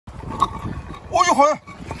会儿，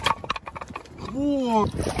哇，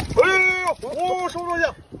哎呦，收住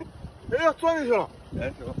下，哎呀，钻进去了，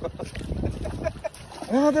哎，是吧？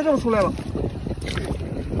哎呀，在这儿出来了，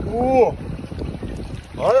哦，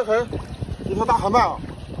哎还一条大海鳗啊，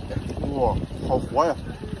哇，好活呀！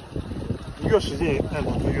越使劲按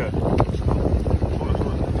它就越出来。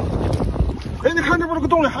哎，你看这不这个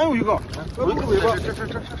洞里还有一个，这个尾巴，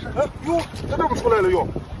哎呦，在这不出来了又，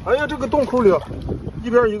哎呀，这个洞口里一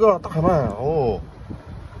边一个大海鳗哦，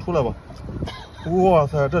出来吧。哇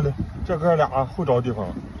塞，这哥俩会找地方，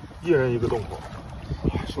一人一个洞口，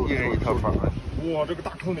一人一条缝。哇，这个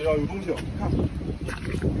大坑里要有东西，你看，哎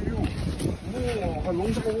呦，哇，还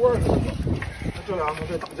龙虾窝呢，这俩还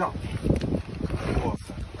在打架。哇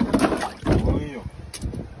塞，哎呦，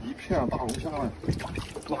一片大龙虾呀！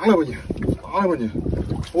拿来吧你，拿来吧你！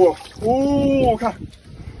哇哦，看，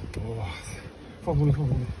哇塞，放桶里，放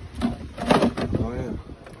桶里。哎呀，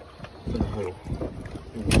这里还有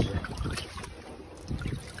5只。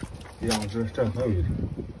2只，这还有1只。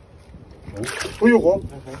哦，哎呦活，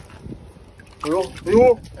哎呦哎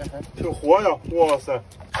呦，挺活呀！哇塞，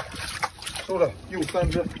收了又3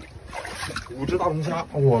只，5只大龙虾，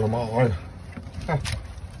我的妈呀！看，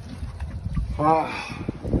啊，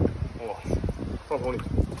哇，放桶里，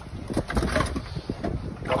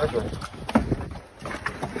拿起来。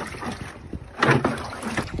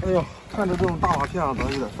哎呀，看着这种大瓦片啊，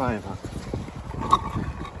咱也得翻一翻。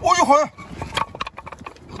哦呦好呀！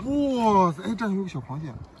哇塞，哎，这有个小螃蟹，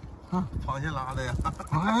啊，螃蟹拉的呀！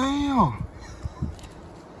哎呀，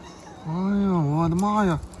哎呀，我的妈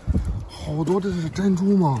呀，好多，这是珍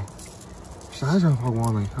珠吗？闪闪发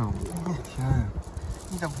光的，你看，我的天呀！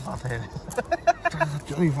你咋不发财了？这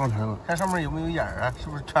绝对发财了。看上面有没有眼儿啊？是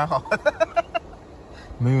不是穿好？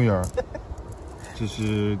没有眼儿，这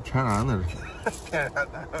是天然的，这是。天然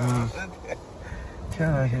的。嗯，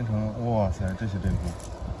天然形成。哇塞，这些珍珠，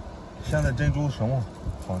现在珍珠什么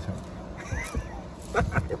行情？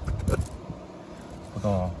不知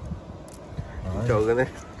道啊。找个那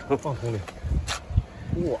放桶里。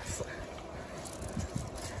哇塞！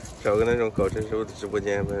找个那种搞珍珠的直播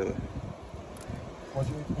间问问。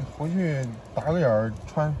回去打个眼儿，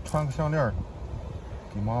穿个项链，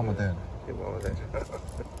给妈妈戴着。给妈妈戴着。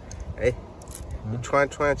哎，你穿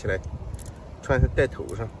起来，穿它戴头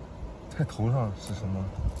上。戴头上是什么？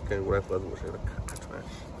跟如来佛祖似的，咔穿。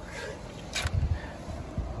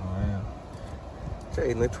哎呀，这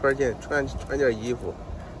也能穿件衣服。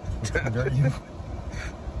穿件衣服。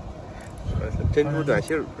珍珠短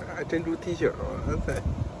袖，珍珠 T 恤，哇塞，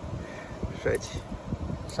帅气，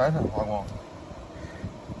闪闪发光。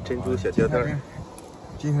珍珠小吊带。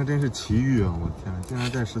今天真是奇遇啊！我的天，竟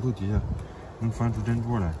然在石头底下能翻出珍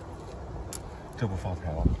珠来，这不发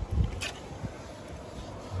财了？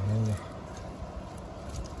哎呀！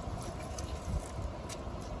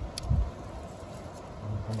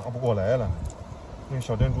还拿不过来了，那个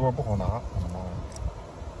小珍珠不好拿，我的妈呀！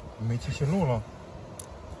煤气泄漏了。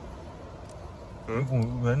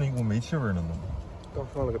闻着一股煤气味呢，刚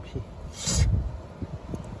放了个屁，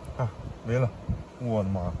啊，没了！我的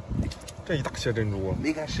妈，这一大些珍珠啊，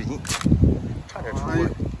没敢使劲，差点出来。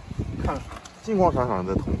看，金光闪闪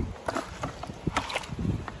的桶。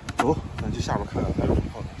走，咱去下边看看还有什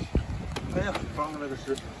么好东西。哎呀，翻开那个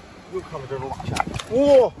石，又看到这种瓦片。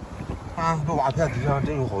哇，看这瓦片底下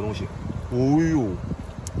真有好东西。哦呦，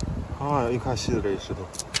哎呀，一看细的这一石头，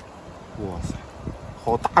哇塞，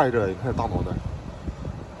好大呀！这一看大脑袋。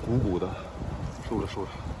鼓鼓的，收着，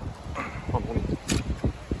放桶里。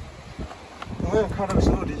哎呀，看这个石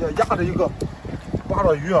头底下压着一个八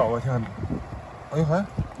爪鱼啊！我天，哎呦还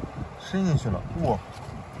伸进去了，哇，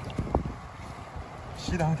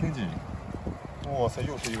吸的还挺紧。哇塞，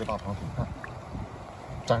又是一个大长腿，看，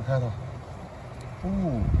展开它，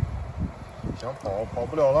哦，想跑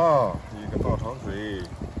不了了，一个大长腿，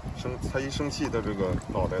它一生气的这个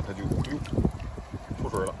脑袋，它就出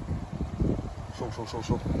水了。收，又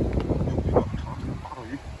一个长腿八爪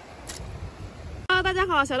鱼。Hello， 大家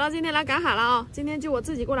好，小张今天来赶海了啊！今天就我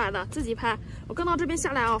自己过来的，自己拍。我刚到这边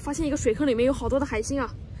下来啊，发现一个水坑里面有好多的海星啊，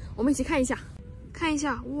我们一起看一下，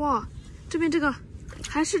哇，这边这个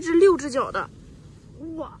还是只6只脚的，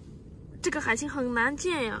哇，这个海星很难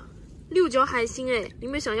见呀，6脚海星哎，有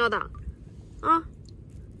没有想要的？啊，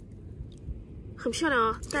很漂亮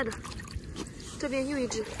啊，带着。这边又一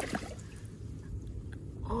只。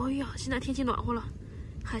哦呀，现在天气暖和了，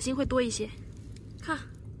海星会多一些。看，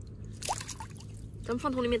咱们放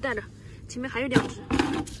桶里面带着，前面还有2只，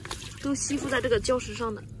都吸附在这个礁石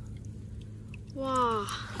上的。哇，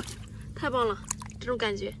太棒了，这种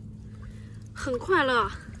感觉很快乐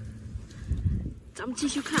啊！咱们继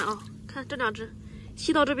续看啊，看这2只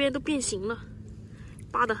吸到这边都变形了，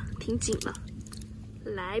扒的挺紧的。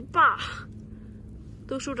来吧，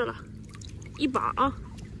都收着了，一把啊！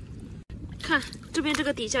看这边这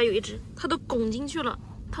个底下有一只，它都拱进去了，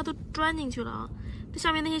它都钻进去了啊！这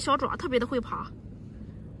下面那些小爪特别的会爬，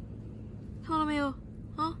看到了没有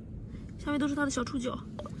啊？下面都是它的小触角，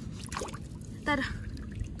带着。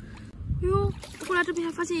哎呦，我过来这边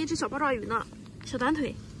还发现一只小八爪鱼呢，小短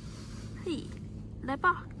腿。嘿，来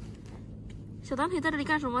吧，小短腿在这里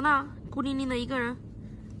干什么呢？孤零零的一个人，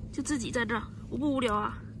就自己在这儿，无不无聊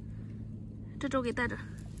啊？这只我给带着，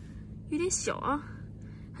有点小啊，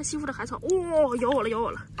还吸附着海草。哇，咬我了，咬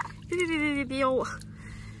我了！别咬我！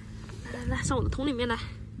来，上我的桶里面来。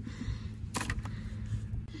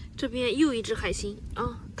这边又一只海星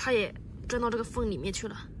啊，它也钻到这个缝里面去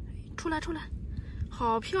了。出来，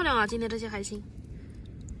好漂亮啊！今天这些海星，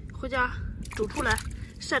回家煮出来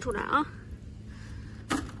晒出来啊！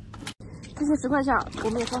这些石块下我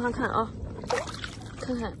们也翻翻看啊，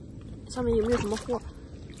看看上面有没有什么货，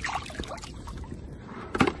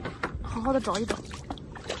好好的找一找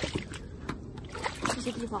这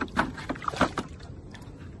些地方。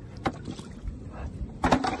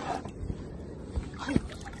嘿，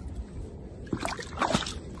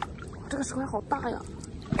这个石块好大呀！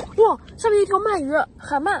哇，下面有一条鳗鱼，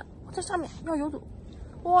海鳗在下面要游走。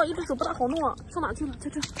哇，一只手不大好弄啊，上哪去了？在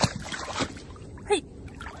这。嘿，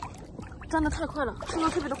钻的太快了，身上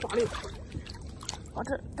特别的滑溜。哇，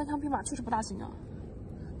这单枪匹马确实不大行啊，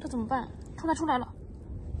这怎么办？出来了。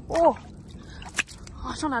哦，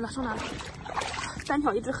啊，上来了，单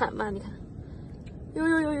挑一只海鳗，你看。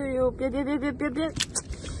呦，别，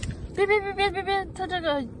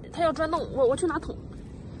它要钻洞，我去拿桶。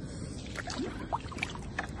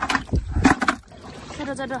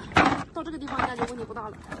在这，到这个地方应该就问题不大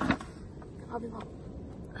了。别跑！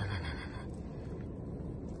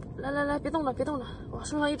来，别动了！我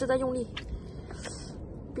身上一直在用力。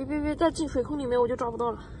别再进水坑里面，我就抓不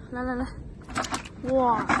到了。来，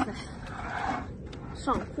哇塞，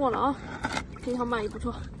上货了啊！这条鳗鱼不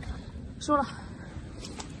错，收了。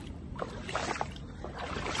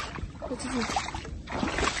再继续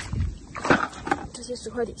这些石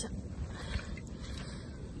块底下。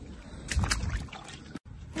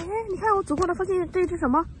你看我走过来发现这只什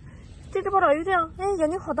么？这只八爪鱼这样，眼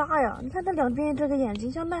睛好大呀！你看它两边这个眼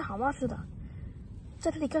睛像癞蛤蟆似的，在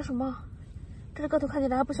这里干什么？这只个头看起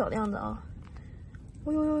来还不小的样子啊！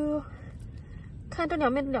哦呦，看这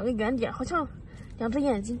两边的两个圆点，好像两只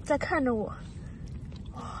眼睛在看着我。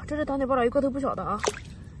哇，这只短腿八爪鱼个头不小的啊！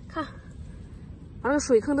看，把那个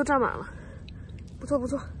水坑都占满了，不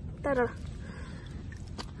错，带着了。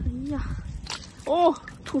哎呀，哦，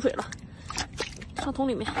吐水了。上桶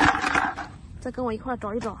里面，再跟我一块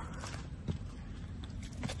找一找。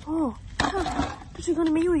哦，看这水坑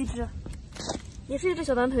里面又一只，也是一只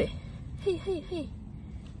小短腿。嘿，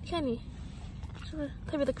看你是不是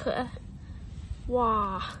特别的可爱？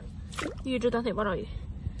哇，又一只短腿八爪鱼，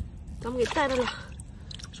咱们给带着了，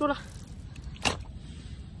收了。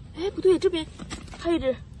哎，不对，这边还有一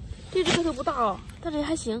只，这只个头不大哦，但是也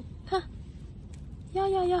还行。看，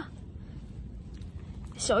呀，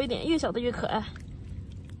小一点，越小的越可爱。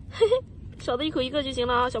嘿，小的一口一个就行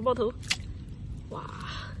了啊，小爆头。哇，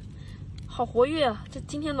好活跃啊！这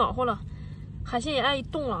今天暖和了，海鲜也爱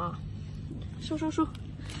动了啊。收，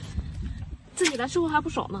自己来收获还不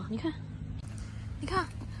少呢。你看，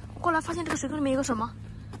我过来发现这个水坑里面有个什么？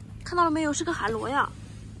看到了没有？是个海螺呀，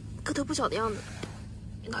个头不小的样子。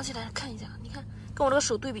拿起来看一下，你看，跟我这个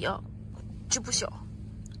手对比啊，就不小。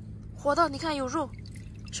活的，你看有肉，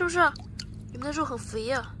是不是？你们的肉很肥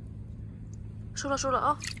呀。收了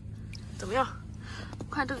啊！怎么样？我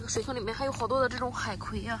看这个水坑里面还有好多的这种海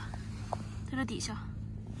葵啊，在这底下，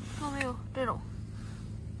看到没有？这种，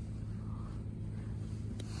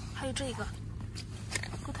还有这个，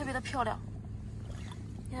都特别的漂亮。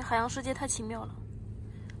你看海洋世界太奇妙了，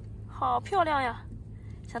好漂亮呀！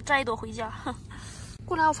想摘一朵回家。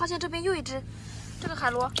过来，我发现这边又一只，这个海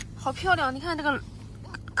螺好漂亮。你看这个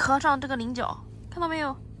壳上这个鳞角，看到没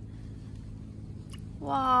有？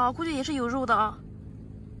哇，估计也是有肉的啊！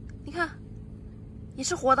你看，也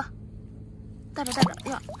是活的，带着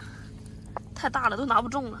呀，太大了，都拿不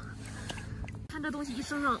动了。看这东西一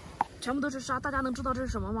身上全部都是沙，大家能知道这是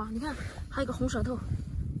什么吗？你看，还有个红舌头。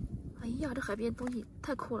哎呀，这海边东西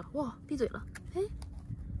太酷了！哇，闭嘴了，哎，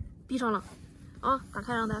闭上了，啊，打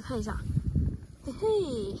开让大家看一下。嘿嘿，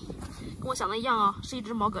跟我想的一样啊，是一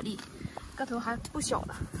只毛蛤蜊，个头还不小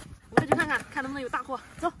的。我们去看看能不能有大货，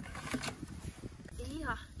走。哎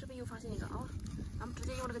呀，这边又发现一个啊，咱们直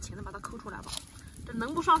接用这个钳子把它抠出来吧。这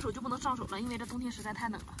能不上手就不能上手了，因为这冬天实在太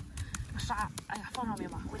冷了。这沙，哎呀，放上面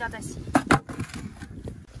吧，回家再洗。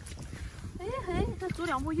哎嘿，这走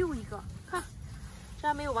2步又一个，看，这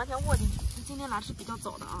还没有完全握进去。今天来是比较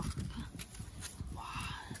早的啊，看，哇，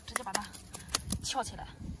直接把它翘起来，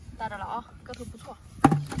带着了啊，个头不错。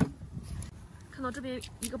看到这边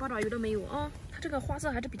一个八爪鱼都没有啊，它这个花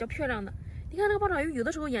色还是比较漂亮的。你看那个八爪鱼，有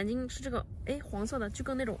的时候眼睛是这个黄色的，就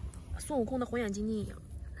跟那种孙悟空的火眼金睛一样。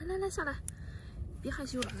来下来，别害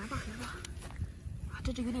羞了，来吧。啊，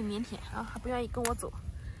这只有点腼腆啊，还不愿意跟我走，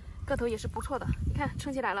个头也是不错的。你看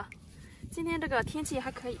撑起来了。今天这个天气还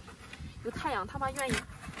可以，有太阳，它们愿意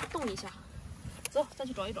动一下。走，再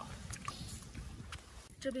去找一找。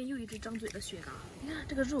这边又一只张嘴的雪蛤，你看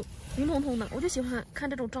这个肉红彤彤的，我就喜欢看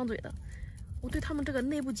这种张嘴的。我对它们这个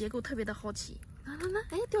内部结构特别的好奇。来，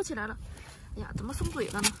哎，吊起来了。哎呀，怎么松嘴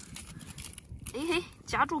了呢？嘿，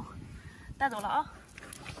夹住，带走了啊。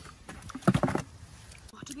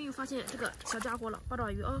哇，这边又发现这个小家伙了，八爪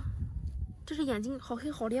鱼啊。这只眼睛好黑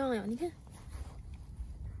好亮呀，你看，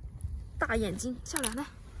大眼睛，下来。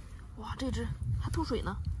哇，这只还吐水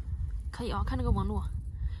呢，可以啊，看这个纹路。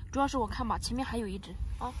主要是我看吧，前面还有一只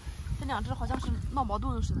啊，这2只好像是闹矛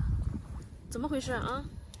盾似的，怎么回事啊？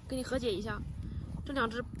跟你和解一下，这2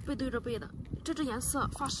只背对着背的，这只颜色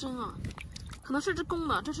发深啊，可能是只公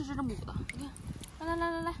的，这是只母的。你看，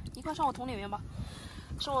来，一块上我桶里面吧，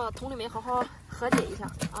上我桶里面好好和解一下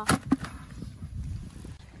啊。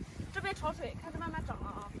这边潮水开始慢慢涨了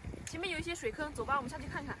啊，前面有一些水坑，走吧，我们下去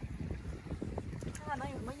看看能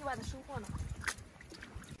有什么意外的收获呢？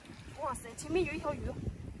哇塞，前面有一条鱼，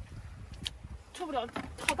受不了，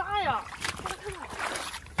好大呀！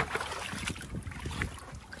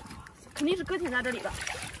看，肯定是搁浅在这里的，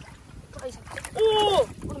抓一下。哦，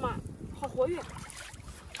我的妈，好活跃！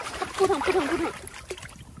扑腾，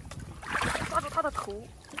抓住它的头。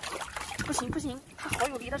不行，它好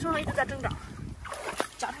有力，它身上一直在挣扎。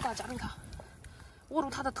夹住它，握住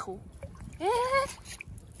它的头。哎！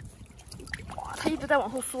哇，它一直在往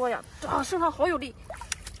后缩呀！啊，身上好有力。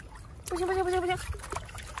不行！哎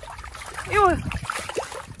呦！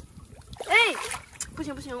哎，不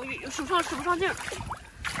行，我手上使不上劲儿。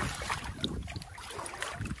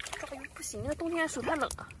抓鱼不行，那冬天手太冷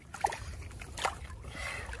了。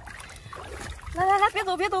来，别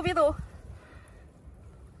走！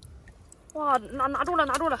哇，拿住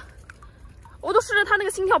了！我都试着它那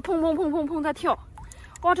个心跳砰在跳。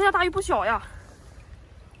哇，这条大鱼不小呀！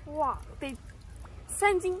哇，得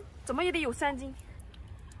3斤，怎么也得有3斤。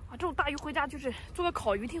啊，这种大鱼回家就是做个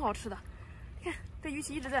烤鱼，挺好吃的。你看这鱼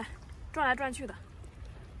鳍一直在转来转去的，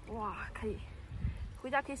哇，可以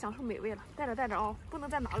回家可以享受美味了。带着哦，不能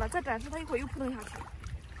再拿了，再展示它一会儿又扑腾下去。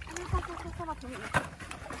放到桶里面，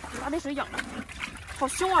拿那水养着。好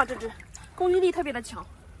凶啊，这只攻击力特别的强。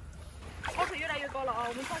潮水越来越高了啊，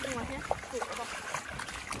我们放心往前走了吧。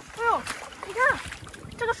哎呦，你看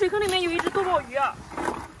这个水坑里面有一只多宝鱼啊，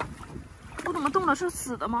不怎么动了，是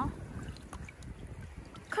死的吗？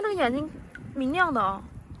看这个眼睛明亮的啊，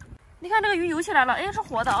你看这个鱼游起来了，哎，是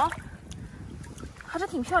活的啊，还是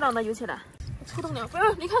挺漂亮的，游起来。触动2分，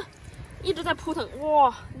你看一直在扑腾，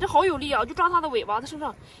哇，你这好有力啊！就抓它的尾巴，它身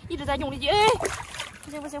上一直在用力劲，哎，不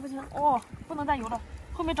行，哦，不能再游了，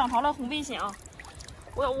后面涨潮了，很危险啊！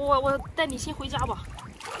我带你先回家吧，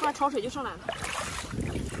看潮水就上来了。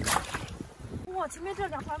哇，前面这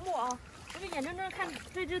2团墨啊，我就眼睁睁看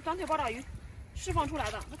这只短腿八爪鱼释放出来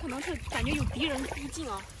的，那可能是感觉有敌人逼近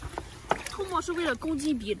啊。吐沫是为了攻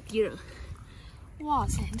击敌人。哇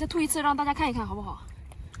塞，你再吐一次让大家看一看好不好？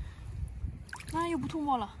那又不吐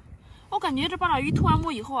沫了。我感觉这八爪鱼吐完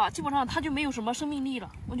沫以后啊，基本上它就没有什么生命力了，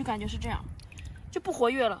我就感觉是这样，就不活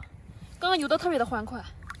跃了。刚刚游得特别的欢快，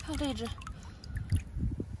看这一只，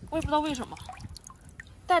我也不知道为什么。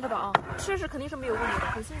带着吧啊，吃是肯定是没有问题的，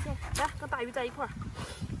很新鲜。来，跟大鱼在一块儿。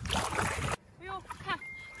哎呦，看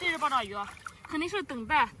这只八爪鱼啊，肯定是等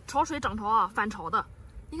待潮水涨潮啊，反潮的。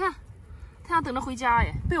你看，它想等着回家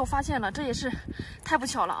哎，被我发现了，这也是太不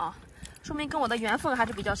巧了啊，说明跟我的缘分还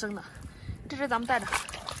是比较深的。这只咱们带着，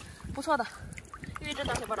不错的，又一只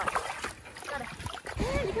短腿八爪鱼，带着。哎，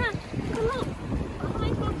你看这个浪，上来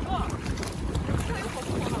一条鱼啊，这有好多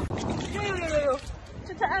呢。有，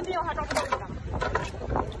这在岸边我还抓不到鱼呢。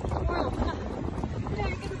哎呦，看，这条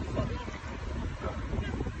鱼跟这个小边，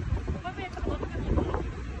我们被打到这个地方了，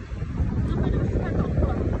咱们这个石块挡住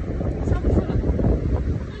了，下不去了。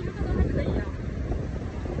这鱼可能还可以啊。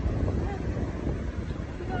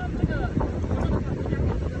这个活着的话，回家可以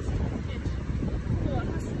做个系统电池。如果它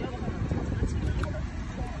死掉的话，只能清理掉的。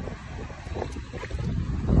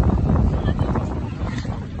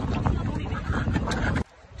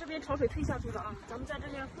这边潮水退下去了啊，咱们在这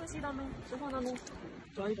边缝隙当中、石缝当中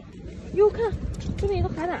找一找。哟，看这边有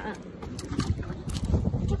个海胆，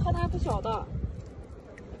这海胆还不小的。哦，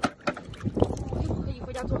又可以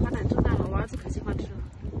家做海胆蒸蛋了，我儿子可喜欢吃了。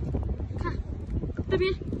看，这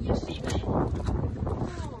边也是一个，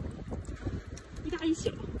哦，一大一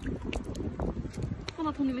小，放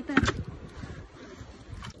到桶里面带着。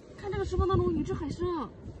看这个石缝当中有只海参啊，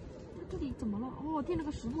这里怎么了？哦，垫了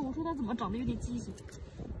个石头，我说它怎么长得有点畸形？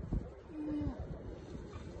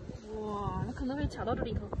哇，那可能会卡到这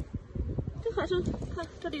里头。这海参，看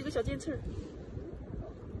这里有个小尖刺儿，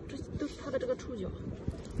这都是它的这个触角。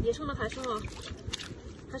野生的海参啊，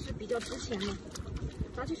还是比较值钱的。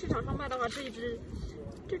拿去市场上卖的话，这只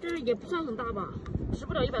也不算很大吧，值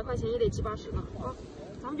不了100块钱，也得70、80呢啊。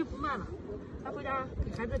咱们就不卖了，带回家给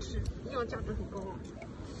孩子吃，营养价值很高啊。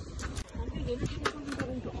咱们就沿着这些方向当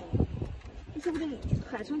中走，说不定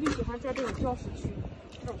海参就喜欢在这种礁石区、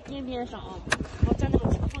这种边上啊，然后在那种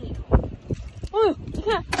墙缝里头。哦呦，你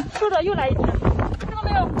看，说着又来一只，看到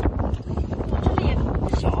没有？哇，这里也不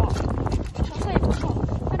小，成色也不错。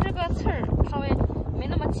它这个刺儿稍微没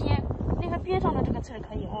那么尖，那个边上的这个刺儿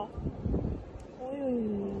可以啊。哦呦，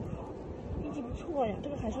运气不错呀，这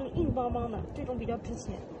个海参硬邦邦的，这种比较值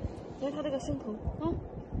钱。你看它这个身头啊，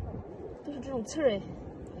都是这种刺儿哎。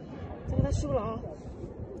再给它收了啊，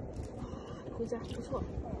回家不错，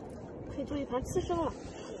可以做一盘刺身了。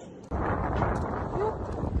哟，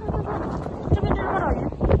看，这边这是八爪鱼，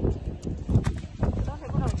短腿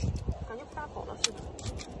八爪鱼，感觉不大好了似的。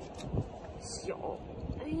小，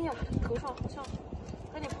哎呀，头上好像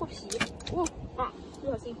有点破皮。哦啊，不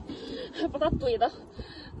小心把它怼的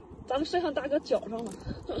咱们摄像大哥脚上了，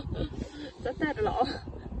咱带着了啊，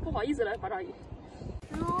不好意思了，八爪鱼。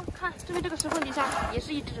然后看这边这个石缝底下也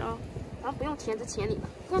是一只啊，咱不用钳子钳里了，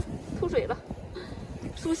看吐水了，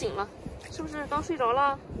苏醒了，是不是刚睡着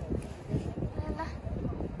了？来，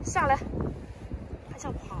下来，还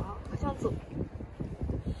想爬，还想走，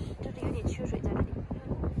这里有点缺水在这里。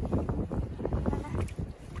来，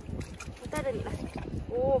我带着你来。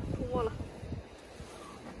哦，出没了，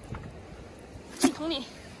进桶里。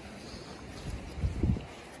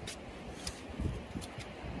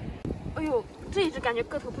哎呦，这一只感觉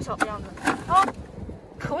个头不小的样子啊，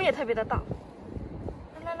口也特别的大。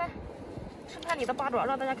来，伸开你的八爪，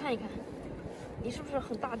让大家看一看，你是不是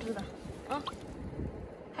很大只的啊？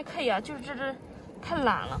还可以啊，就是这只太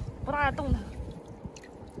懒了，不大爱动弹。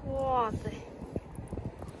哇塞，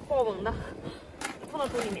爆稳的，放到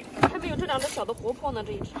桶里面。还没有这两只小的活泼呢，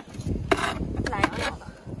这一只懒洋洋的。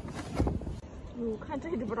看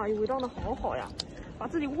这只八爪鱼伪装的好呀，把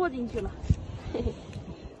自己窝进去了，嘿嘿。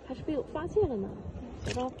还是被我发现了呢。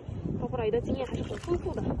小张抓八爪鱼的经验还是很丰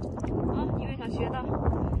富的啊！你们想学的，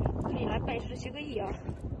可以来拜师学个艺啊，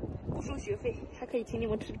不收学费，还可以请你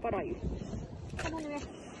们吃八爪鱼。看到那边，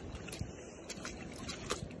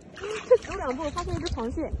这走2步发现一只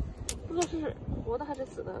螃蟹，不知道是活的还是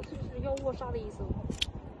死的，这是要握沙的意思吗？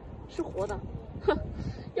是活的，哼，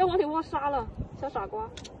要往里握沙了，小傻瓜，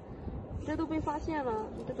你这都被发现了，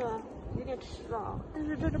你这个有点迟了啊！但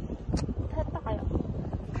是这不太大呀。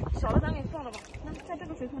小的咱给放了吧，那在这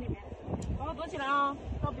个水桶里面，然后躲起来啊，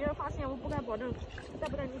让别人发现我不敢保证带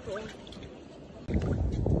不带你走。这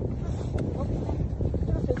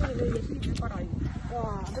个水桶里面也是一只八爪鱼，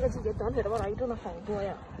哇，这个季节短腿的八爪鱼真的好多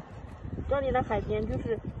呀！只要你来海边，就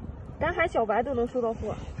是赶海小白都能收到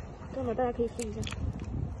货，真的大家可以试一下。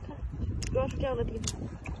看，主要是这样的地方，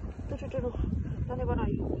都是这种短腿八爪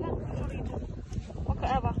鱼，看收了一只，好可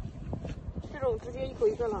爱吧？这种直接一口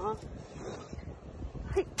一个了啊！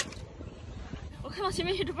嘿，我看到前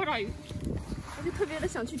面有只八爪鱼，我就特别的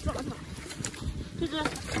想去抓它。这只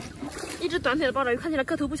一只短腿的八爪鱼，看起来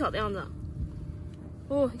个头不小的样子。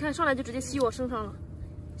哦，你看上来就直接吸我身上了，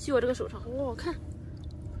吸我这个手上。哦，看，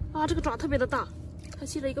啊，这个爪特别的大，它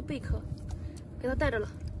吸了一个贝壳，给它带着了。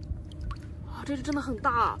啊，这只真的很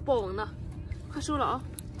大啊，豹纹的，快收了啊！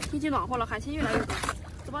天气暖和了，海鲜越来越多。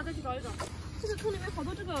走吧，再去找一找。这个坑里面好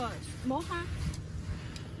多这个毛蚶，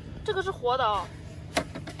这个是活的啊。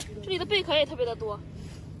这里的贝壳也特别的多，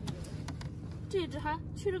这一只还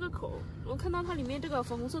缺着个口，我看到它里面这个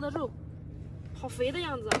粉红色的肉，好肥的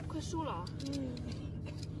样子，快收了啊！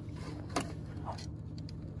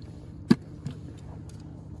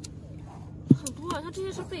很多啊，像这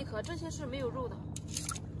些是贝壳，这些是没有肉的。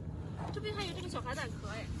这边还有这个小海胆壳，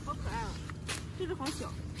哎，好可爱啊！这只好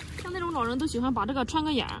小，像那种老人都喜欢把这个穿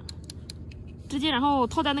个眼，直接然后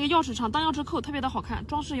套在那个钥匙上当钥匙扣，特别的好看，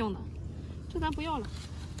装饰用的。这咱不要了。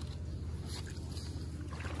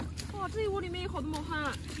哇，这一窝里面有好多毛蚶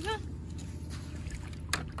啊！你看，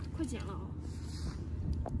快捡了啊！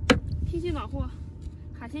天气暖和，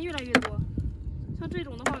海鲜越来越多。像这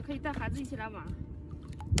种的话，可以带孩子一起来玩，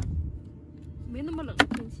没那么冷的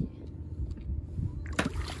天气。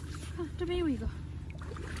看这边有一个，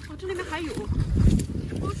哇，这里面还有，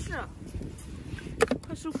都是。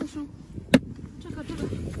快收快收！这个，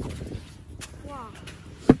哇，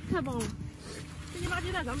太棒了！这些垃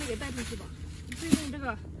圾袋咱们也带出去吧。最近这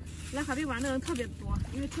个来海边玩的人特别多，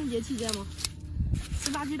因为春节期间嘛，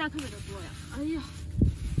这垃圾袋特别的多呀。哎呀，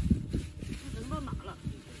扔到哪了？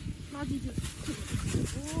垃圾就特别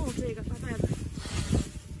多。哦，这个大袋子，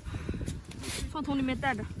放桶里面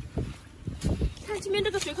带着。看这边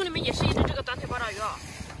这个水坑里面也是一只这个短腿八爪鱼啊，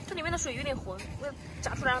这里面的水有点浑，我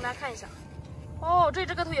夹出来让大家看一下。哦，这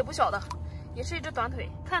只个头也不小的，也是一只短腿，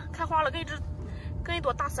看开花了，跟一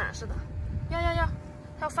朵大伞似的。呀，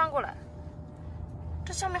它要翻过来。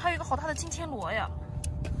这下面还有一个好大的金钱螺呀，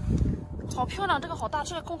好漂亮，这个好大，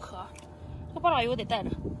这个空壳，这个八爪鱼我得带着，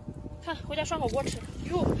看回家涮火锅吃。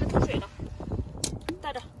哟，还吐水呢，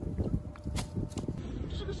带着。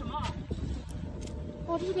这是个什么？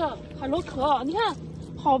哦，这是个海螺壳，你看，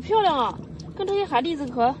好漂亮啊，跟这些海蛎子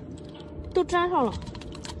壳都粘上了。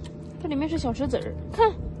这里面是小石子儿，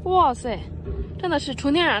看，哇塞，真的是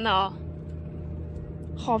纯天然的啊，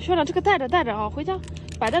好漂亮！这个带着啊，回家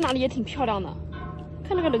摆在哪里也挺漂亮的。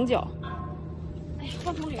看这个棱角，哎呀，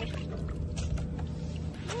放桶里面。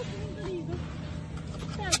这里有个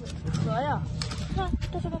袋子壳呀，看，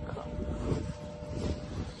这是个壳，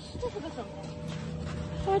这是个什么？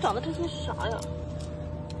上面长的这些是啥呀？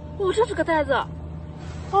哦，这是个袋子。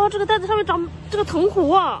哦，这个袋子上面长这个藤壶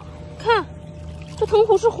啊，看。这藤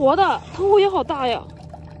壶是活的，藤壶也好大呀。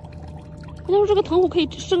人家说这个藤壶可以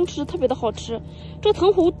生吃，特别的好吃。这个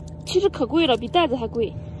藤壶其实可贵了，比袋子还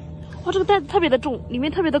贵。哇，这个袋子特别的重，里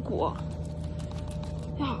面特别的鼓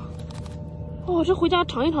呀。哦，这回家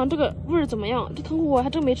尝一尝这个味儿怎么样？这藤壶我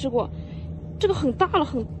还真没吃过，这个很大了，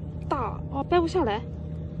很大啊，掰不下来。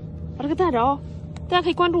把这个带着啊，大家可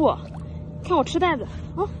以关注我，看我吃袋子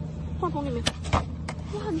啊，放桶里面。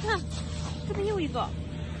哇，你看这边又一个。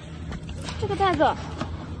这个袋子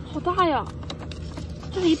好大呀，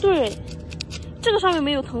这是一对儿，这个上面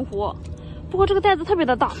没有藤壶，不过这个袋子特别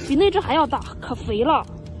的大，比那只还要大，可肥了。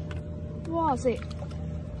哇塞，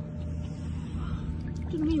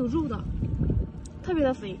这里面有肉的，特别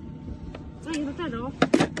的肥，咱给它带着哦，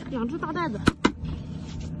两只大袋子。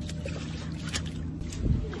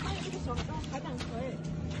还有这个小海胆壳哎，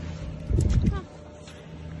看，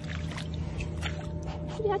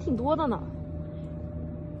这里还挺多的呢。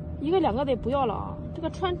一个两个得不要了啊，这个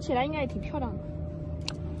穿起来应该也挺漂亮的。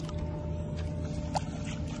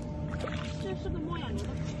这是个猫眼螺的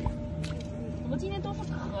壳，怎么今天都是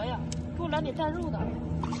壳呀？给我来点带肉的。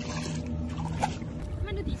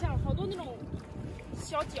看这底下好多那种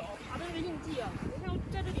小脚爬的那个印记啊！你看我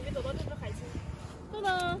在这里面找到这只海星，噔噔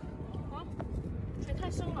啊，水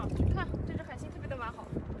太深了，看这只海星特别的完好，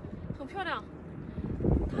很漂亮。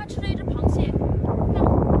它还吃了一只螃蟹，看。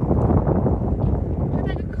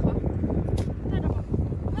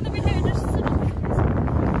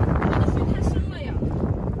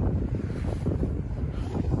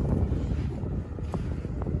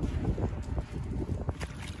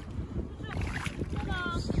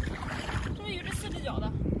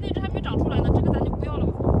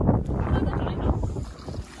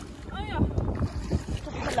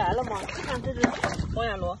来了吗？看这只猫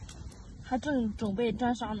眼螺，还正准备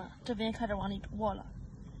沾沙呢，这边开始往里卧了，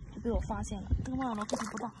就被我发现了。这个猫眼螺个头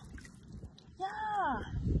不大，呀，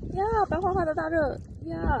白花花的大肉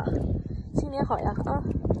呀，新年好呀啊！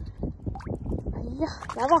哎呀，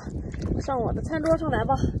来吧，上我的餐桌上来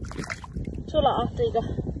吧，收了啊，这个。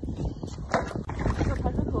这个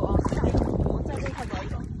排水口啊，下一个我们在这块找一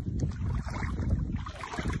找。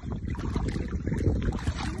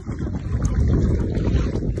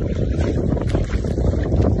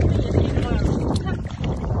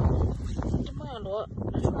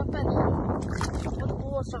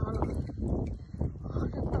杀了啊！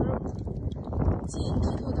这大肉晶莹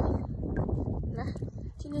剔透的。来，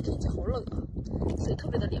今天天气好冷啊，水特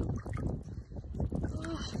别的凉啊。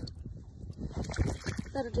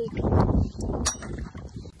带着这个，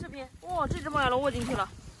这边哇，这只猫眼螺握进去了，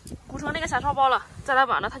鼓成那个小烧包了。再来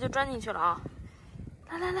晚了，它就钻进去了啊！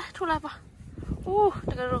来，出来吧！哦，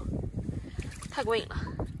这个肉太过瘾了！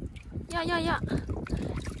呀，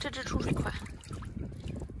这只出水快。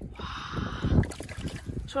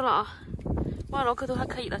说了啊，猫眼螺个头还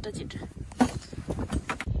可以的，这几只。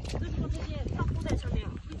有的时候这些大布袋上面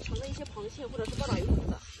啊，会藏着一些螃蟹或者是八爪鱼骨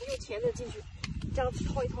的，我用钳子进去，这样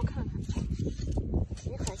掏一掏看看。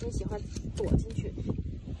因为海鲜喜欢躲进去。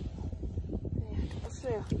哎呀，这不是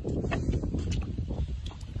呀、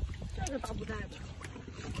这个大布袋子。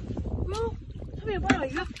哟，这边有八爪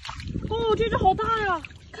鱼。哦，这只好大呀！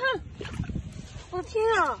看，我的天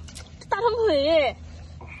啊，这大长腿！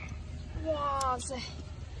哇塞！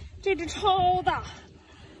这只超大，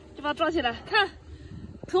就把它抓起来，看，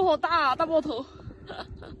头好大啊，大爆头，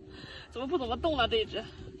怎么不怎么动了？这一只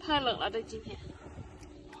太冷了，这今天。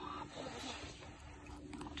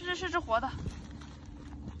这只是只活的，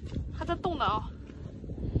还在动的啊！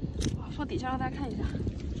哇，放底下让大家看一下。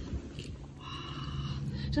哇，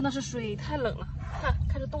真的是水太冷了，看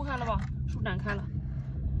开始动弹了吧？舒展开了。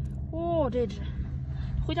哦，这只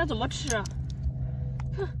回家怎么吃啊？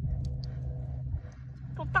哼，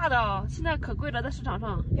这种大的啊，现在可贵了，在市场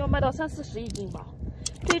上要卖到30-40一斤吧。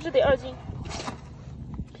这一只得2斤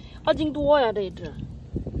，2斤多呀！这一只，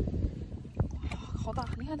好大！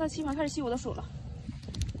你看它吸盘开始吸我的手了。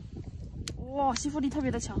哇，吸附力特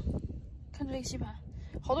别的强，看这个吸盘，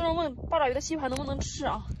好多人问八爪鱼的吸盘能不能吃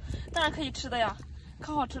啊？当然可以吃的呀，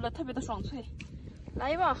可好吃了，特别的爽脆。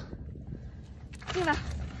来吧，进来，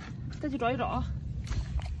再去找一找啊。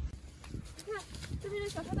你看这边的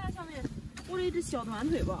小沙袋上面窝着一只小短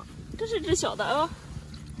腿吧，这是一只小的啊，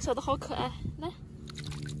小的好可爱。来，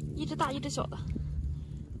一只大一只小的，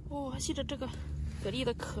哦，还吸着这个蛤蜊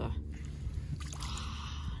的壳，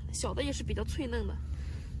小的也是比较脆嫩的，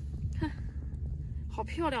看。好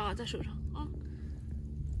漂亮啊，在手上啊！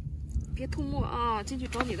别吐沫啊，进去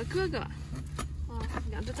找你的哥哥啊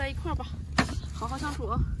！2只在一块儿吧，好好相处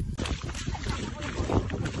啊！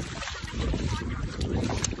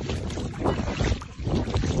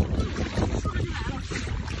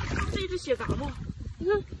这一只雪蛤蟆，你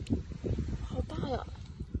看，好大呀！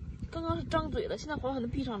刚刚是张嘴的，现在缓缓的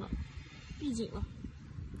闭上了，闭紧了。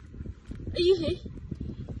哎呦嘿，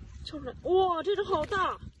敲出来！哇，这只好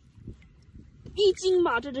大！1斤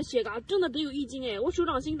吧，这只雪蛤真的得有1斤哎，我手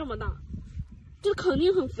掌心这么大，这肯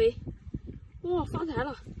定很肥。哇，发财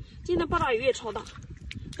了！今天的八爪鱼也超大，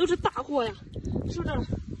都是大货呀，收着了。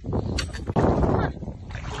看，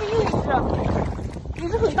这边又一只，也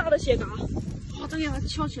是很大的雪蛤，哇，这个要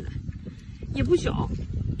敲起来，也不小。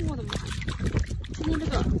我的妈！今天这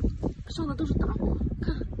个上的都是大货，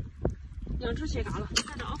看，2只雪蛤了，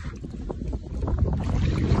看着啊，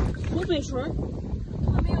红嘴唇，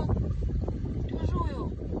看到没有？肉哟，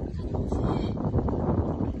看你好肥！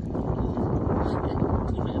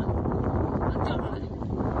吐出来了，把它掉出来，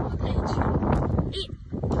把它一吃，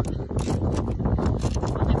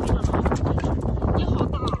把它闭上了啊！也好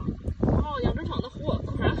大哦，养殖场的货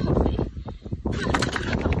果然很肥。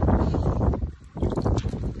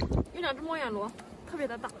有2只猫眼螺，特别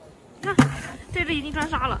的大，看这只已经钻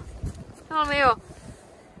沙了，看到没有？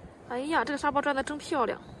哎呀，这个沙包钻的真漂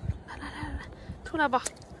亮！来，出来吧。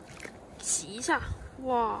洗一下，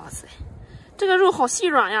哇塞，这个肉好细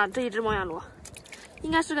软呀！这一只猫眼螺，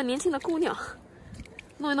应该是个年轻的姑娘，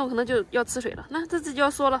弄一弄可能就要呲水了。那这自己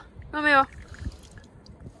要缩了，看到没有？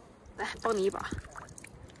来，帮你一把。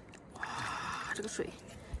哇，这个水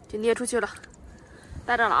就捏出去了，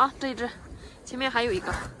带着了啊！这一只，前面还有一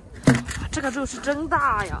个，这个肉是真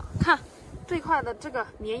大呀！看这一块的这个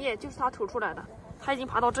粘液就是它吐出来的，它已经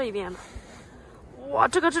爬到这一边了。哇，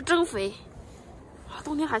这个是真肥！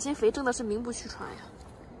冬天海鲜肥真的是名不虚传呀，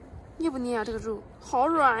捏不捏啊？这个肉好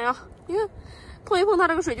软呀！你看，碰一碰它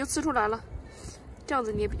这个水就呲出来了，这样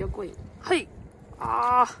子捏比较过瘾。嘿，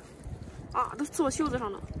都呲我袖子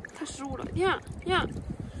上了，太失误了！你看，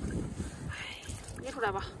捏出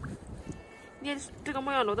来吧。捏这个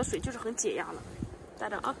猫眼螺的水就是很解压了，带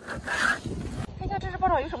着啊。看一下这只八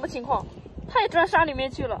爪鱼什么情况，它也钻沙里面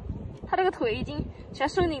去了，它这个腿已经全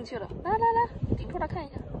伸进去了。来，顶出来看一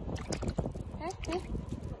下。哎，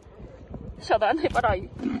小短腿八爪鱼，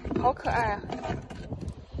好可爱啊！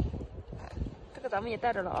这个咱们也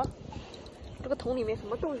带着了啊。这个桶里面什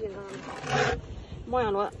么动静呢？猫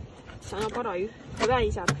眼螺想要八爪鱼陪伴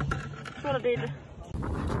一下的，说了这一只。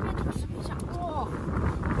这边这个视频下，哇，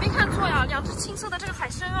没看错呀，2只青色的这个海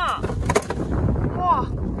参啊！哇，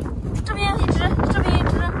这边一只，这边一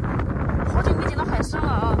只，好久没捡到海参了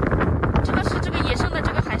啊！这个是这个野生的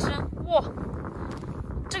这个海参，哇，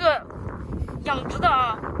这个。养殖的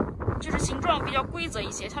啊，就是形状比较规则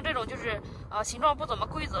一些，像这种就是形状不怎么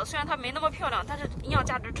规则，虽然它没那么漂亮，但是营养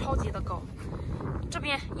价值超级的高。这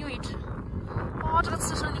边又一只，哇，这个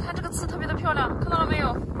刺身，你看这个刺特别的漂亮，看到了没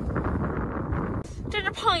有？这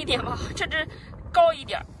只胖一点吧，这只高一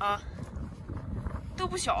点啊，都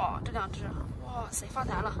不小啊，这2只，哇塞，发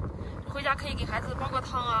财了！回家可以给孩子煲个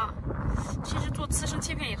汤啊，其实做刺身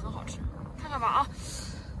切片也很好吃，看看吧啊。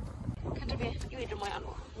看这边又一只猫眼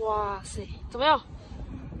螺，哇塞，怎么样？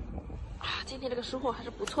今天这个收获还是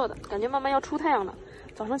不错的，感觉慢慢要出太阳了。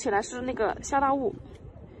早上起来是那个下大雾，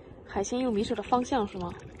海鲜又迷失了方向是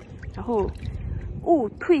吗？然后雾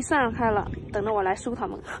退散开了，等着我来收它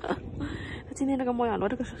们。今天这个猫眼螺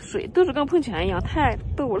这个水都是跟喷泉一样，太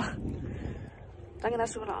逗了。咱给它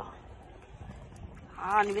收了啊！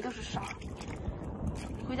啊，里面都是沙。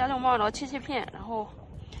回家用猫爪切片，然后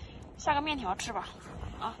下个面条吃吧。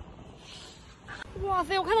啊！哇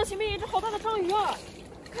塞，我看到前面有一只好大的章鱼啊！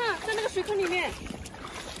看，在那个水坑里面，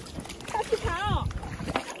大吸盘啊，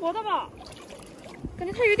活的吧？感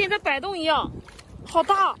觉它有点在摆动一样，好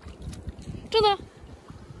大，真的。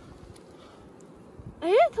哎，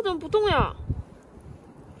它怎么不动呀？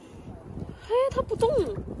哎，它不动，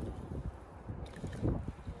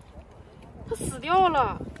它死掉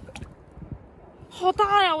了，好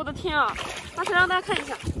大呀！我的天啊！拿起来让大家看一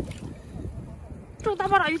下，这种大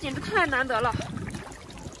八爪鱼简直太难得了，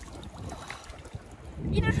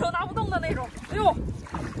一只手拿不动的那种。哎呦，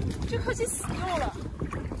这可惜死掉了，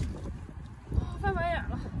翻白眼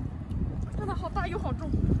了，真的好大又好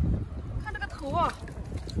重。看这个头啊，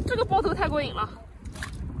这个包头太过瘾了，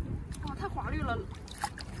哇，太华丽了，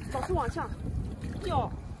老是往下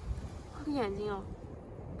掉。看个眼睛啊，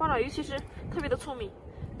八爪鱼其实特别的聪明，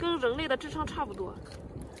跟人类的智商差不多。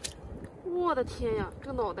我的天呀，这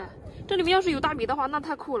个脑袋，这里面要是有大米的话，那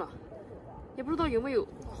太酷了。也不知道有没有，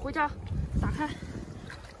回家打开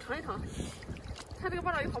尝一尝，看这个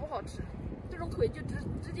八爪鱼好不好吃。这种腿就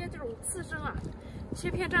直接这种刺身啊，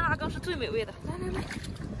切片蘸辣羹是最美味的。来，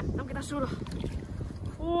咱们给它收了。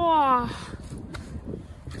哇，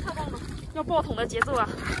太棒了，要爆桶的节奏啊！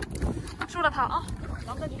收了它啊，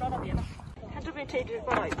咱们再去找找别的。看这边这只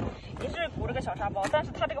八爪鱼，也是鼓着个小沙包，但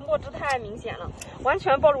是它这个墨汁太明显了，完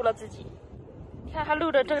全暴露了自己。你看还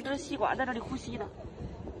露着这只吸管在这里呼吸的，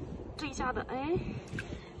这一下子，哎，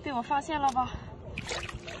被我发现了吧？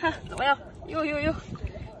看怎么样？哟，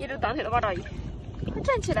一只短腿的八爪鱼，快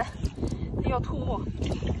站起来！它要吐沫，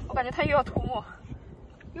我感觉它又要吐沫。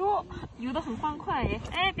哟，游得很欢快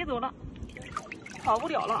哎，别走了，跑不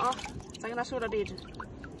了了啊！咱给它收了这一只，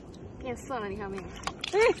变色了，你看没有？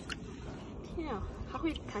哎，天啊，还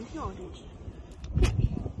会弹跳这一只。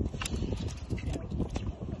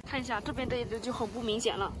看一下这边这一只就很不明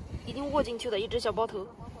显了，已经握进去的一只小包头。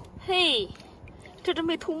嘿，这只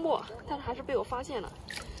没吐沫，但是还是被我发现了，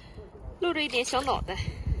露着一点小脑袋。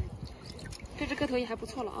这只个头也还不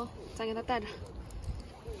错了啊，咱给它带着。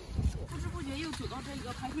不知不觉又走到这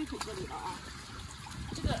个排水口这里了啊，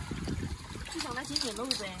这个就想来捡漏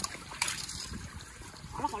呗。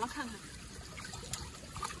好了，看看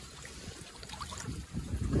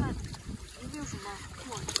有没有什么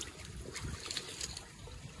错的。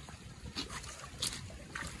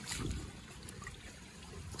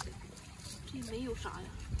这没有啥呀。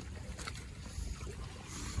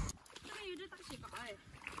这边有只大血蛤哎，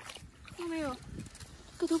看到没有？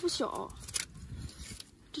个头不小，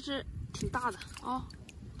这只挺大的啊，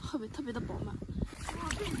特别的饱满。哇，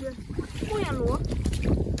这只莫眼螺，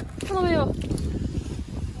看到没有？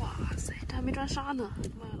哇塞，这还没沾沙呢，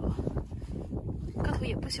莫眼螺，个头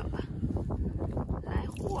也不小了。来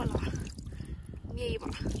货了，捏一把，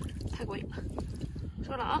太过瘾了。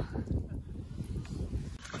收了啊。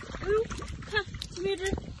哎呦，看前面一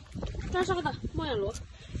只沾沙的莫眼螺，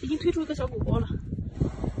已经推出一个小鼓包了。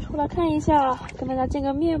出来看一下，跟大家见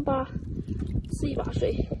个面吧。试一把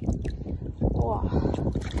水，哇，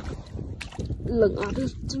冷啊！这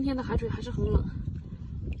今天的海水还是很冷。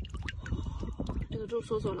这个肉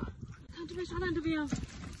缩了。看这边沙滩这边啊，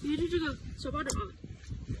有一只这个小八爪，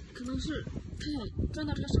可能是它想钻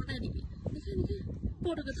到这个沙袋里面。你看，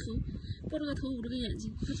抱着个头，捂着个眼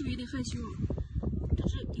睛，它是不是有点害羞啊？这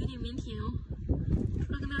是有点腼腆哦。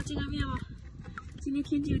出来跟大家见个面吧。今天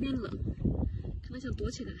天气有点冷，可能想躲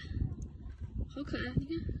起来。好可爱，你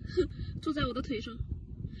看，坐在我的腿上，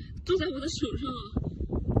坐在我的手上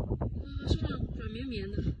啊，手上软绵绵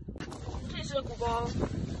的。这是个鼓包，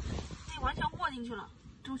这完全握进去了。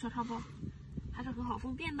这种小沙包还是很好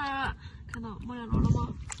分辨的。看到莫眼螺了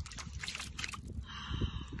吗？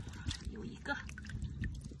有一个，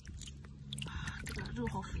这个肉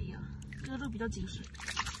好肥呀，这个肉比较紧实，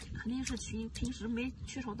肯定是平时没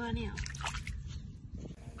缺少锻炼啊。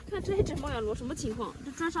看这一只莫眼螺什么情况？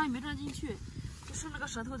这钻沙也没钻进去。是那个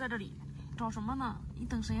舌头在这里，找什么呢？你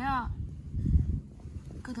等谁啊？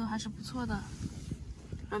个头还是不错的，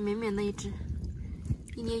软绵绵的一只，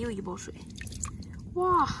一捏又一包水。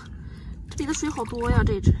哇，这里的水好多呀！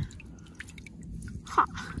这一只，哈，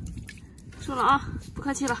收了啊，不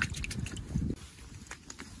客气了。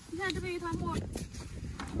你看这边有一团沫，是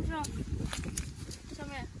不是？这下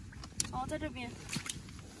面，哦，在这边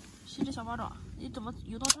是一只小八爪，你怎么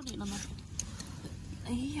游到这里了呢？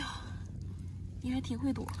哎呀！你还挺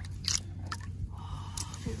会躲，哇，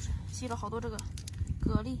这就是吸了好多这个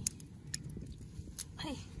蛤蜊，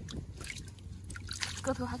嘿，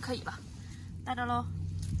个头还可以吧，带着喽。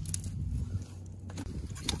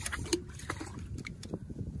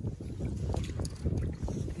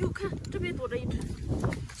里躲着一只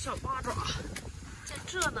小八爪，在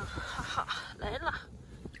这呢，哈哈，来了。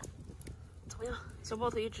怎么样？小爆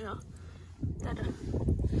头一只啊，带着。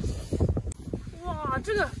哇，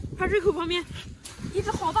这个排水口旁边一只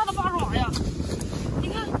好大的八爪呀！你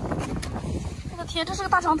看，我的天，这是个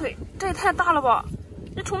大长腿，这也太大了吧！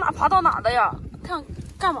这从哪爬到哪的呀？看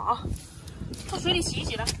干嘛？到水里洗一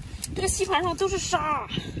洗来。这个吸盘上都是沙，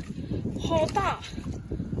好大！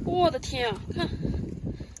我的天啊，看，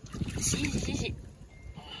洗一洗，洗洗，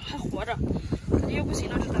还活着，感觉又不行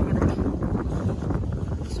了，实在把它。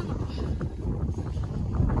这么大，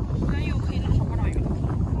应该又可以拉上八爪鱼了。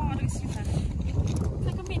哇，这个吸盘，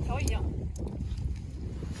它跟面条一样。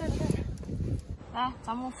带着。来，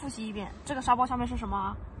咱们复习一遍，这个沙包下面是什么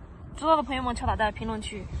啊？知道的朋友们敲打在评论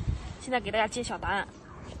区。现在给大家揭晓答案。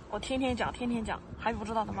我天天讲，还有不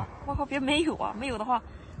知道的吗？我靠，别没有啊！没有的话，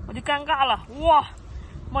我就尴尬了。哇，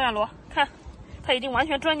猫眼螺，看，它已经完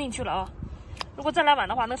全钻进去了啊！如果再来晚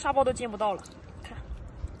的话，那沙包都见不到了。看，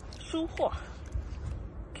收获，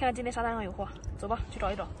看看今天沙滩上有货，走吧，去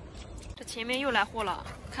找一找。这前面又来货了，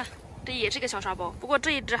看，这也是个小沙包，不过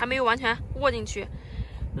这一只还没有完全握进去，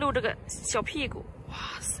露这个小屁股。哇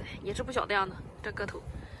塞，也是不小的样子，这个头。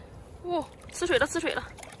哇，吃水了，吃水了！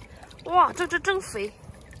哇，这只真肥。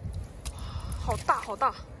好大好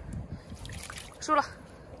大，收了。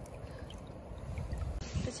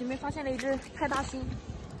这前面发现了一只派大星，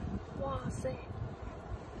哇塞，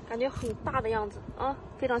感觉很大的样子啊，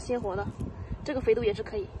非常鲜活的，这个肥度也是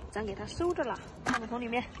可以，咱给它收着了。看看桶里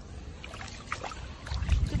面，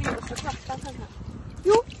这里有个石块，咱看看。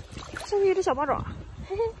哟，上面有只小八爪，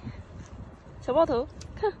嘿嘿，小爆头，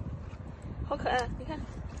看，好可爱，你看，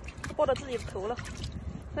抱着自己的头了，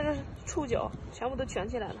那个触角全部都蜷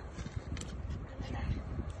起来了。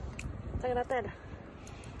再给它带着，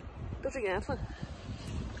都是缘分。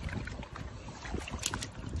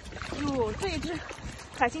哟，这一只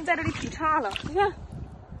海星在这里劈叉了，你看，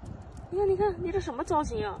你这什么造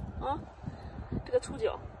型啊？啊，这个触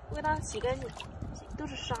角，我给它洗干净，都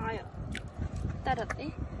是沙呀。带着，哎，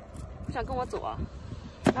不想跟我走啊？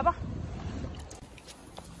来吧，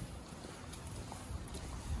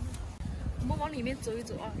我们往里面走一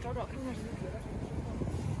走啊，找找看看什么别的什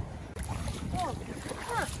么。哇，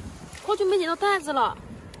看。好久没捡到袋子了，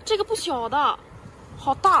这个不小的，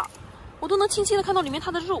好大，我都能清晰的看到里面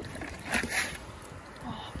它的肉。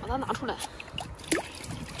哇，把它拿出来，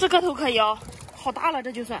这个头可以啊，好大了，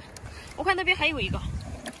这就算。我看那边还有一个，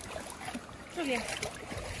这边，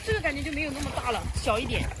这个感觉就没有那么大了，小一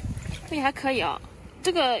点，这也还可以啊。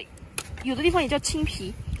这个有的地方也叫青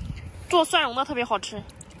皮，做蒜蓉的特别好吃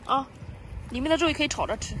啊，里面的肉也可以炒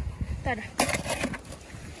着吃，带着。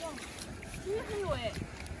哇，这边还有哎。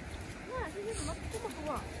这只怎么这么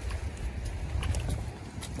多啊？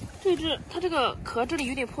这只它这个壳这里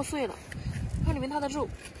有点破碎了，看里面它的肉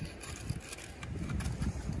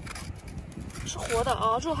是活的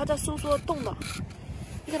啊，肉还在收缩动的。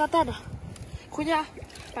你给它带着回家，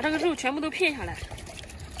把这个肉全部都片下来，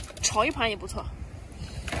炒一盘也不错。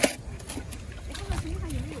我看看前面还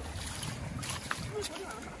有没有？这是昨天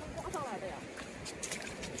晚上大风刮上来的呀。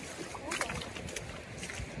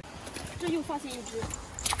这又发现一只。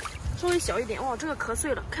稍微小一点，哇，这个壳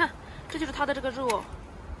碎了，看，这就是它的这个肉哦，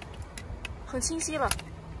很清晰了。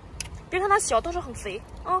别看它小，都是很肥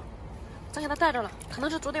啊。咱给它带着了，可能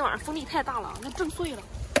是昨天晚上风力太大了，那震碎了。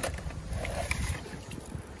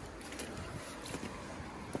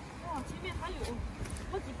哇，前面还有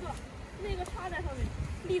好几个，那个插在上面，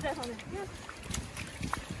立在上面，你看，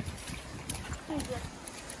这个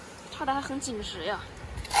插的还很紧实呀。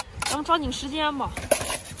咱们抓紧时间吧。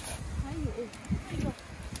还有这个。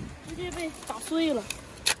直接被打碎了，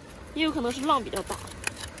也有可能是浪比较大。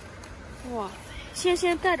哇，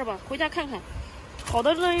先带着吧，回家看看，好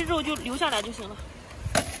的这些肉就留下来就行了。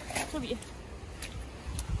这里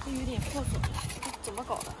都有点破损，怎么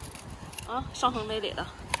搞的？啊，伤痕累累的。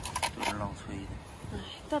都是浪吹的。哎，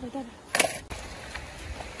带着。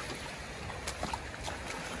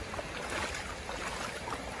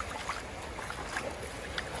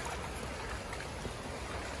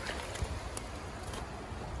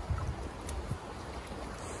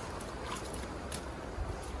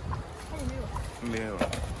没有了，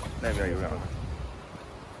那边有两个。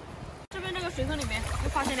这边这个水坑里面又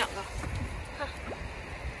发现两个，看，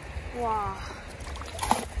哇，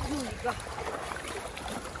又一个。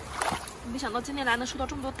没想到今天来能收到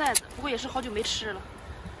这么多袋子，不过也是好久没吃了。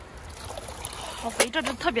好肥，这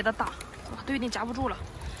只特别的大，都有点夹不住了，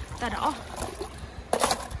带着啊。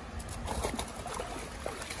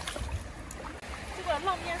这个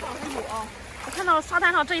浪边上还有啊，我看到沙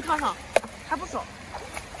滩上这一趟上还不少。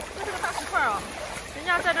就这个大石块啊，人家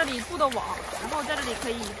家在这里布的网，然后在这里可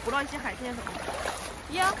以捕到一些海鲜什么的。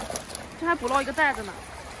呀，这还捕到一个袋子呢，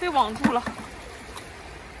被网住了。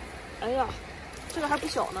哎呀，这个还不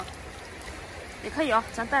小呢，也可以啊，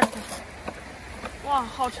咱带着它。哇，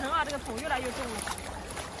好沉啊，这个桶越来越重了，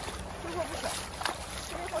收获不小。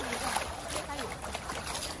这边好几个，这边还有，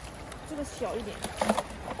这个小一点，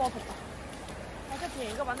爆桶了。哎，再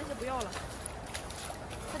捡一个吧，那些不要了。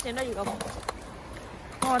再捡这一个吧。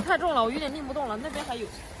哇，太重了，我有点拎不动了。那边还有，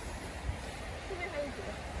这边还有几个，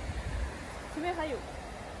这边还有，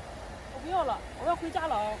我不要了，我要回家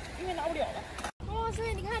了啊，因为拿不了了。哇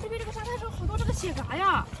塞，你看这边这个沙滩上好多这个蟹蛤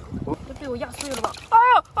呀，这被我压碎了吧？啊！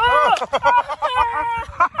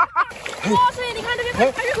哇塞，你看这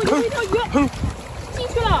边排水口有一条鱼进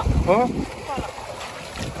去了，算了，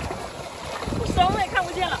什么也看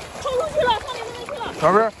不见了，冲出去了，上面那边去了。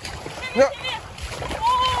哪边？前面。哦，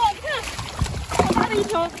你看，好大的一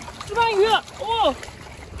条石斑鱼，哦，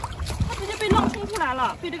它直接被浪冲出来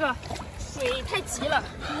了，被这个水太急了。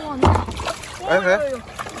哇，你看，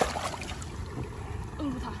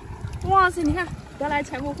它，哇塞，你看，得来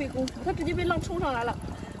全不费工夫，它直接被浪冲上来了，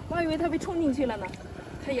我还以为它被冲进去了呢。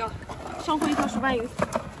可以啊，上回一条石斑鱼，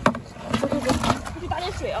走，出去打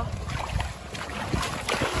点水啊，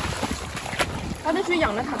打点水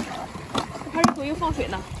养着它。排水口又放水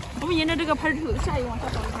呢，我们沿着这个排水口的下游往下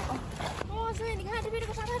找一看啊。哇塞，你看这边这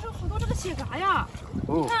个沙滩上好多这个蟹蛤呀，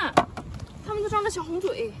你看，它们都张着小红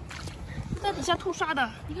嘴，在底下吐沙的。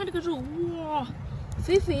你看这个肉，哇，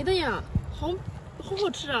肥肥的呀，好好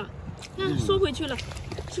吃啊！你看收回去了，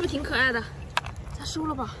是不是挺可爱的？咱收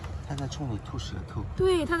了吧。它在冲你吐舌头。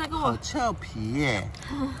对，它在跟我。好俏皮耶！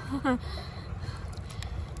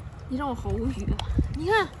你让我好无语啊！你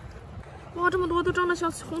看，哇，这么多都张着小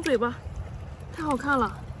红嘴巴，太好看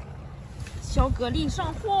了。小蛤蜊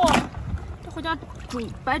上货，这回家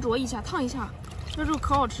白灼一下，烫一下，这肉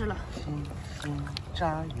可好吃了。星星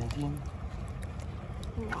眨眼睛。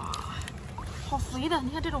哇，好肥的！你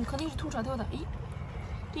看这种肯定是吐舌头的。咦，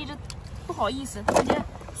这一只不好意思，直接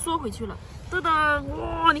缩回去了。噔噔，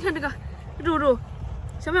哇，你看这个肉，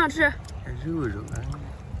想不想吃？肉啊！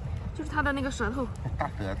就是它的那个舌头。大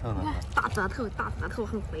舌头呢？大舌头，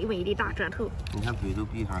很肥美的大舌头。你看嘴都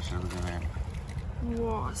闭上，舌头在外面。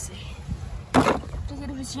哇塞，这些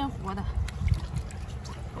都是鲜活的。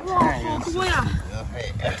哇，好多呀！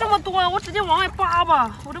这么多呀，我直接往外扒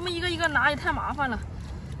吧，我这么一个一个拿也太麻烦了。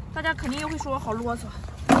大家肯定又会说我好啰嗦，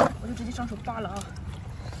我就直接上手扒了啊！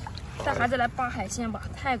带孩子来扒海鲜吧，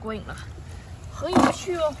太过瘾了，很有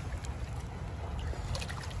趣哦。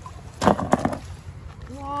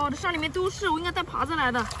哇，这上里面都是，我应该带耙子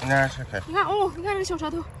来的。那是可以。你看哦，你看这个小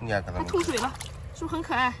舌头，还吐水了，是不是很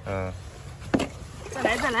可爱？嗯。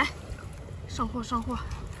再来，上货！哇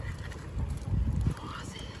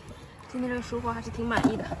塞，今天这个收获还是挺满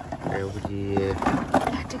意的。还有不急。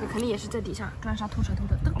哎，这个肯定也是在底下干啥吐舌头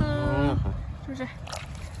的，噔噔，是不是？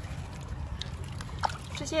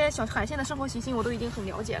这些小海鲜的生活习性我都已经很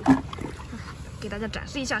了解了，给大家展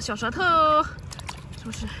示一下小舌头，是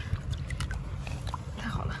不是？太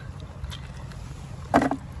好了，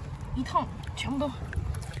一趟全部都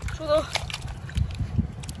收走，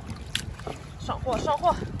上货，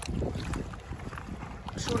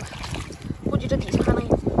收了，估计这底下还能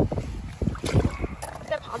有，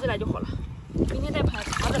带耙子来就好了，明天带耙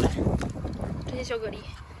子来，这些小蛤蜊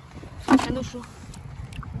全都收。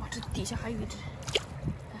哇，这底下还有一只。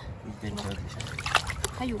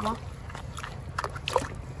还有吗？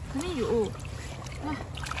肯定有，看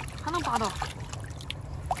还能扒到，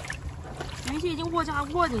有一些已经握进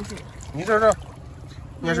去了。你这，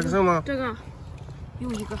你也是个什么？这个，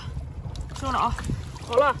又一个，收了啊！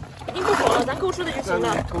好了，已经够好了，咱够吃的就行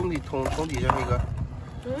了。桶底下那个。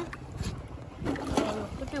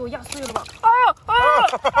这被我压碎了吧？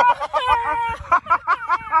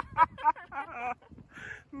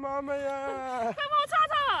妈妈呀！快帮我擦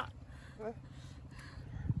擦！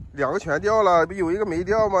两个全掉了，不有一个没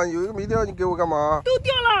掉吗？有一个没掉，你给我干嘛？都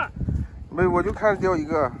掉了。没，我就看掉一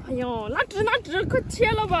个。哎呦，拿纸，快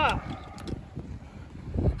切了吧！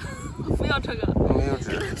不要这个。没有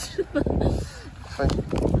纸。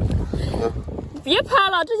别拍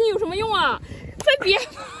了，这些有什么用啊？再别拍！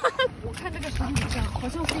我看这个石头底下好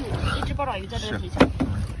像是有一只爆爪鱼在这个底下。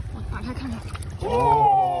我打开看看。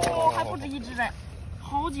哦，还不止一只哎，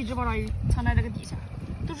好几只爆爪鱼藏在这个底下，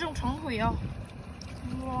都是这种长腿啊！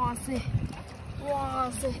哇塞，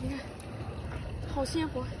你看，好鲜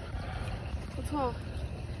活，不错哦。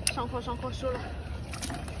上货收了。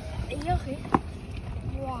哎呀嘿，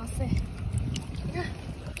哇塞，你看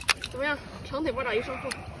怎么样？长腿爆爪鱼上货。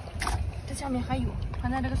这下面还有，还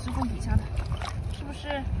在这个石缝底下的，是不是？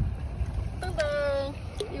噔噔。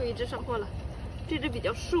一只上货了，这只比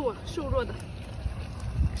较瘦啊，瘦弱的，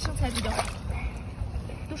身材比较好。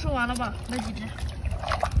都收完了吧？那几只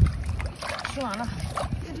收完了。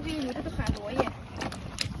在这边有这个海螺耶，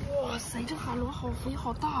哇塞，这个海螺好肥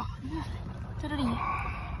好大，你看，在这里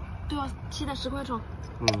都要贴在石块上，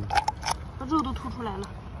把肉都凸出来了，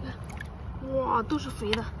哇，都是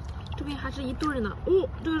肥的。这边还是一对呢，哦，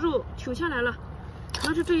这个肉取下来了，可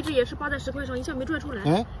能是这一只也是扒在石块上，一下没拽出来。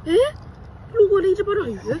哎，路过了一只八爪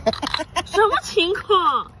鱼，什么情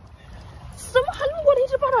况？怎么还路过了一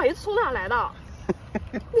只八爪鱼？从哪来的？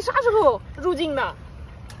你啥时候入境的？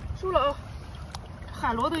收了啊，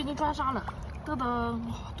海螺都已经专杀了，等等，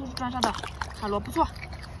哇，都是专杀的海螺，不错，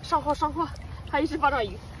上货上货，还有一只八爪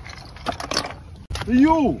鱼。哎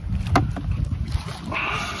呦，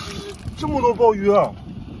这么多鲍鱼啊！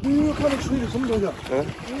哎呦，看这水里什么东西？哇，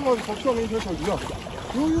好漂亮一条小鱼啊！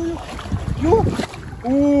哟，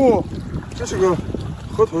哦，这是个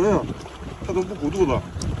河豚啊，它都不鼓肚子。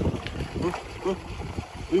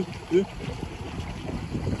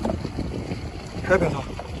拍拍它。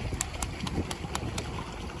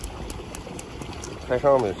拍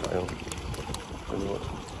上没啥用。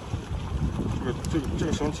这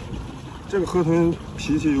个生气，这个河豚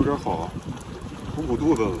脾气有点好啊，不鼓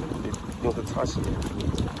肚子，用它擦洗。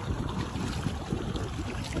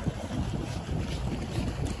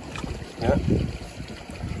你看，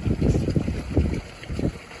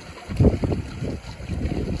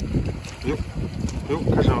哎呦，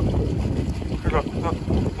开始了，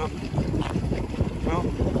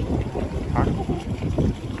还是不鼓。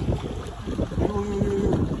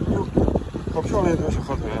哟，好漂亮一条小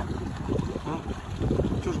河豚呀！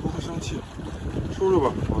就是不会生气，收着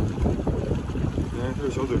吧。哎，这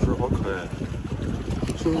个小嘴唇好可爱。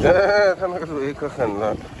哎，它那个嘴可狠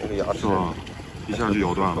了，那个牙齿吧，一下就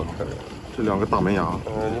咬断了。这两个大门牙。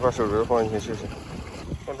你把手指放进去试试。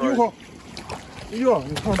哟，哎呦，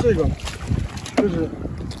你看这个，这是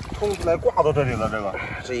冲出来挂到这里了，这个。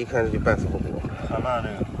这一看就半死不活。看那这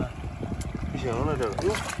个，不行了，这个。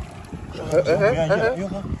哟，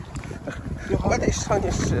我得上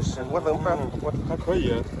去试试，我怎么办？我还可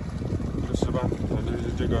以，这石斑，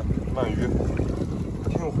这个鳗鱼，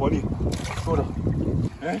挺有活力，收着。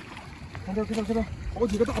哎，看这，好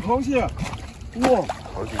几个大螃蟹，哇，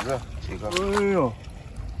好几个。哎呦，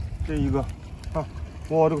这一个，啊，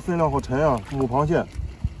哇，这个分量好沉啊，母螃蟹，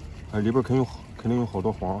哎，里边肯定有好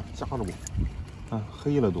多黄夹着我，啊，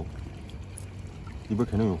黑了都，里边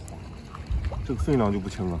肯定有黄，这个分量就不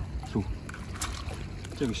轻了，收。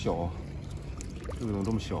这个小啊。这个怎么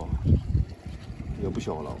这么小？也不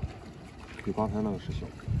小了，比刚才那个是小，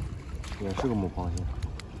也是个母螃蟹，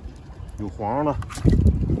有黄的。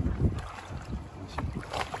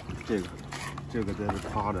这个在这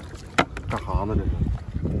趴着，干哈呢？这是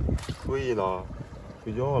睡了，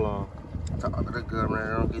睡觉了。咋的？这哥们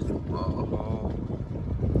儿让给煮了。哦。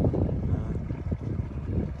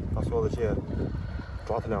把梭子蟹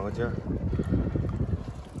抓它两个尖儿。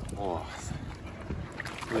哇塞！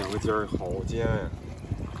这两个尖儿好尖呀，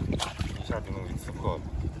一下就能给刺破了。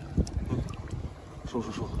收，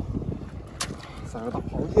三个大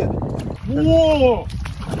螃蟹，哇，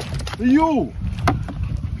哎呦，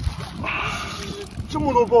这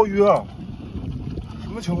么多鲍鱼啊！什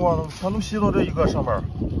么情况呢？全都吸到这一个上面，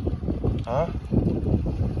啊，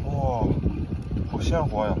哇，好鲜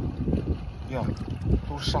活呀！呀，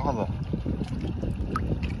都是沙子，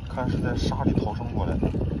看是在沙里逃生过来的。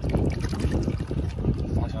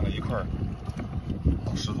发现了一块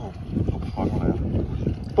大石头，又爬上来了。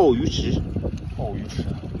鲍鱼池，已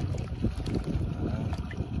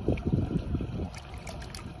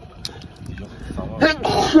经3万。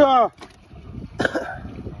是啊。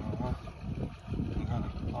你看看，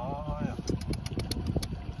哎呀，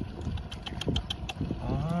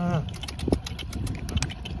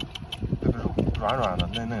这个肉软软的、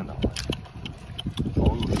嫩嫩的，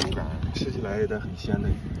好有手感，吃起来也得很鲜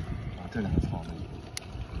嫩。啊，这两个草呢？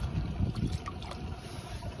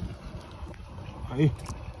嘿，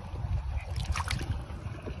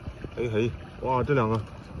哇，这两个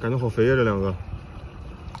感觉好肥呀，这两个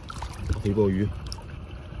大肥鲍鱼。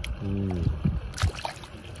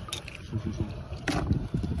收，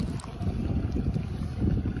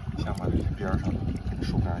先把这些边上的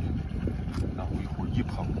收干净，然后一会儿一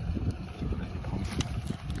捧，就把这些捧起来。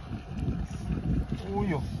哦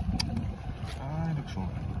呦，哎，这个兄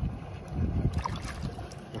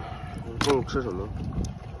弟，中午吃什么？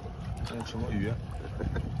吃墨鱼。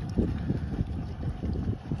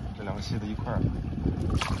这两个吸在一块儿，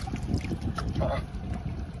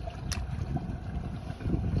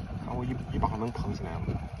看我一把能捧起来吗？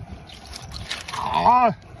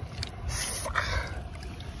啊！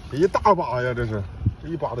这一大把呀，这是，这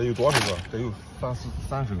一把得有多少个？得有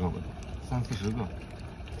30个吧，30-40个。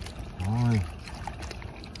哎呀，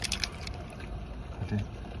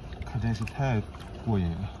可真是太过瘾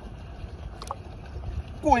了，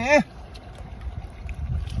过瘾！呀，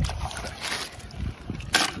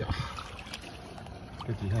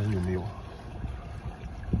这底下有没有？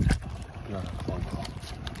这样放一放。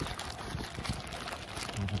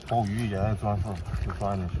这鲍鱼也爱钻缝，吃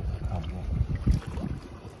饭的时候看不见。